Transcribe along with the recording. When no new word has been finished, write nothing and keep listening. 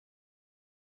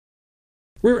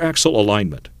Rear axle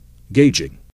alignment,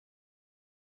 gauging.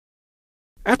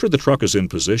 After the truck is in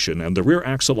position and the rear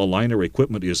axle aligner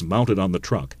equipment is mounted on the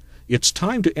truck, it's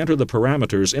time to enter the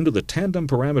parameters into the tandem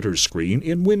parameters screen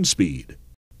in wind speed.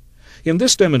 In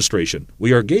this demonstration,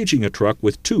 we are gauging a truck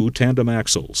with 2 tandem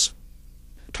axles.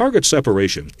 Target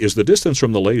separation is the distance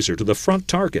from the laser to the front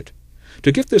target.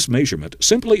 To get this measurement,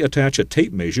 simply attach a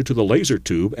tape measure to the laser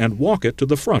tube and walk it to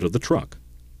the front of the truck.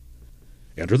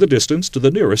 Enter the distance to the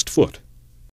nearest foot.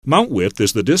 Mount width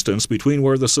is the distance between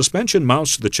where the suspension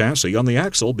mounts to the chassis on the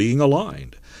axle being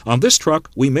aligned. On this truck,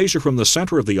 we measure from the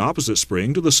center of the opposite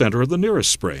spring to the center of the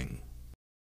nearest spring.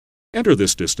 Enter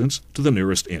this distance to the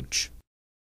nearest inch.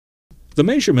 The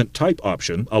measurement type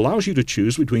option allows you to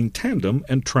choose between tandem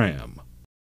and tram.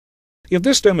 In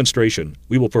this demonstration,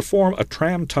 we will perform a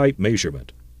tram type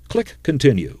measurement. Click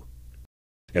Continue.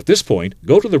 At this point,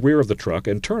 go to the rear of the truck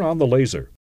and turn on the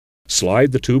laser.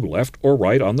 Slide the tube left or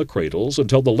right on the cradles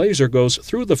until the laser goes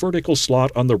through the vertical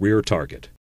slot on the rear target.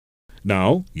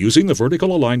 Now, using the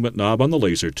vertical alignment knob on the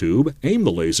laser tube, aim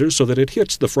the laser so that it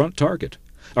hits the front target.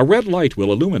 A red light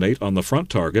will illuminate on the front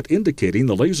target indicating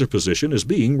the laser position is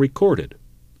being recorded.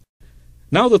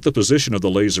 Now that the position of the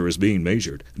laser is being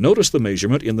measured, notice the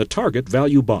measurement in the target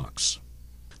value box.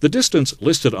 The distance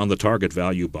listed on the target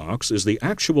value box is the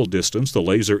actual distance the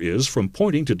laser is from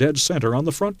pointing to dead center on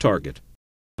the front target.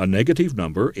 A negative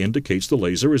number indicates the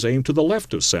laser is aimed to the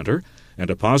left of center, and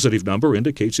a positive number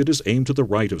indicates it is aimed to the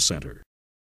right of center.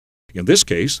 In this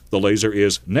case, the laser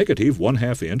is negative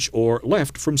 1/2 inch or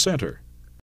left from center.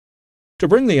 To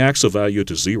bring the axle value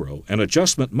to 0, an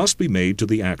adjustment must be made to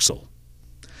the axle.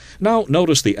 Now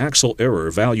notice the axle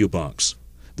error value box.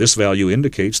 This value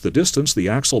indicates the distance the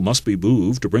axle must be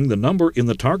moved to bring the number in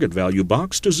the target value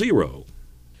box to 0.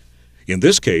 In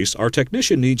this case, our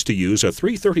technician needs to use a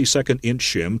 3/32 inch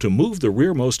shim to move the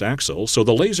rearmost axle so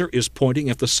the laser is pointing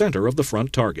at the center of the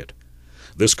front target.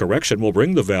 This correction will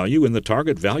bring the value in the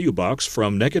target value box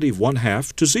from negative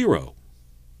 1/2 to 0.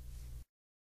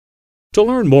 To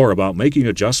learn more about making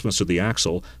adjustments to the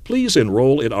axle, please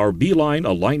enroll in our B-line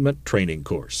alignment training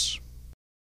course.